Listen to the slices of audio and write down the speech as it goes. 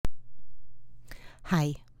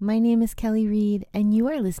Hi, my name is Kelly Reed, and you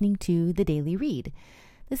are listening to The Daily Read.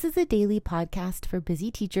 This is a daily podcast for busy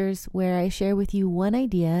teachers where I share with you one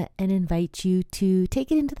idea and invite you to take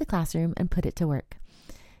it into the classroom and put it to work.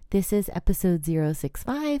 This is episode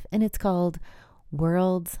 065, and it's called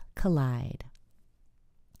Worlds Collide.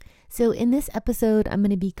 So in this episode, I'm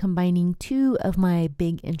going to be combining two of my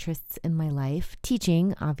big interests in my life,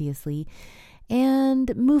 teaching, obviously,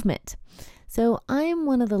 and movement. So I'm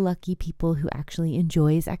one of the lucky people who actually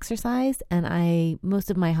enjoys exercise, and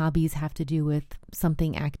most of my hobbies have to do with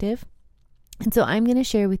something active. And so I'm going to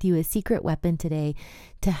share with you a secret weapon today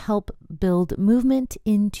to help build movement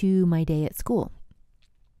into my day at school.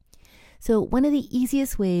 So one of the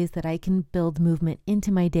easiest ways that I can build movement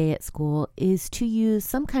into my day at school is to use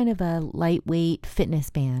some kind of a lightweight fitness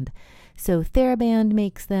band. So TheraBand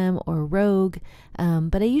makes them, or Rogue,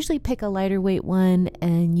 but I usually pick a lighter weight one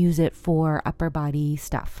and use it for upper body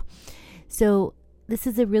stuff. So this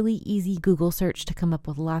is a really easy Google search to come up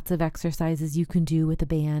with lots of exercises you can do with a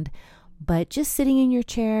band. But just sitting in your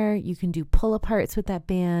chair, you can do pull-aparts with that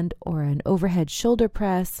band or an overhead shoulder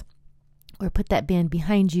press, or put that band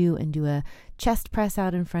behind you and do a chest press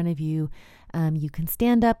out in front of you. You can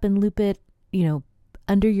stand up and loop it,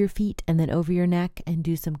 under your feet and then over your neck and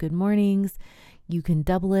do some good mornings. You can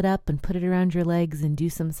double it up and put it around your legs and do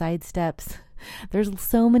some side steps. There's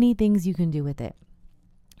so many things you can do with it.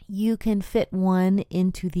 You can fit one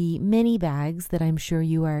into the mini bags that I'm sure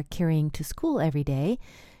you are carrying to school every day.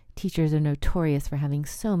 Teachers are notorious for having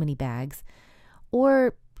so many bags.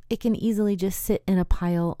 Or it can easily just sit in a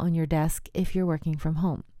pile on your desk if you're working from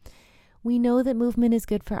home. We know that movement is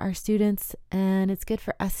good for our students, and it's good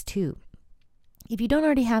for us too. If you don't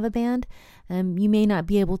already have a band, you may not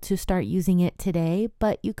be able to start using it today,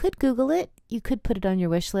 but you could Google it. You could put it on your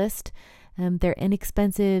wish list. They're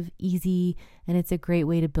inexpensive, easy, and it's a great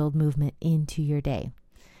way to build movement into your day.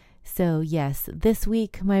 So yes, this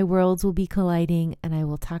week my worlds will be colliding, and I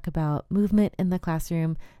will talk about movement in the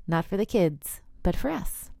classroom, not for the kids, but for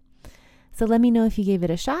us. So let me know if you gave it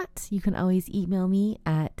a shot. You can always email me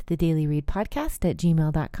at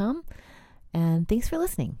thedailyreadpodcast@gmail.com. And thanks for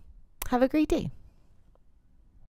listening. Have a great day.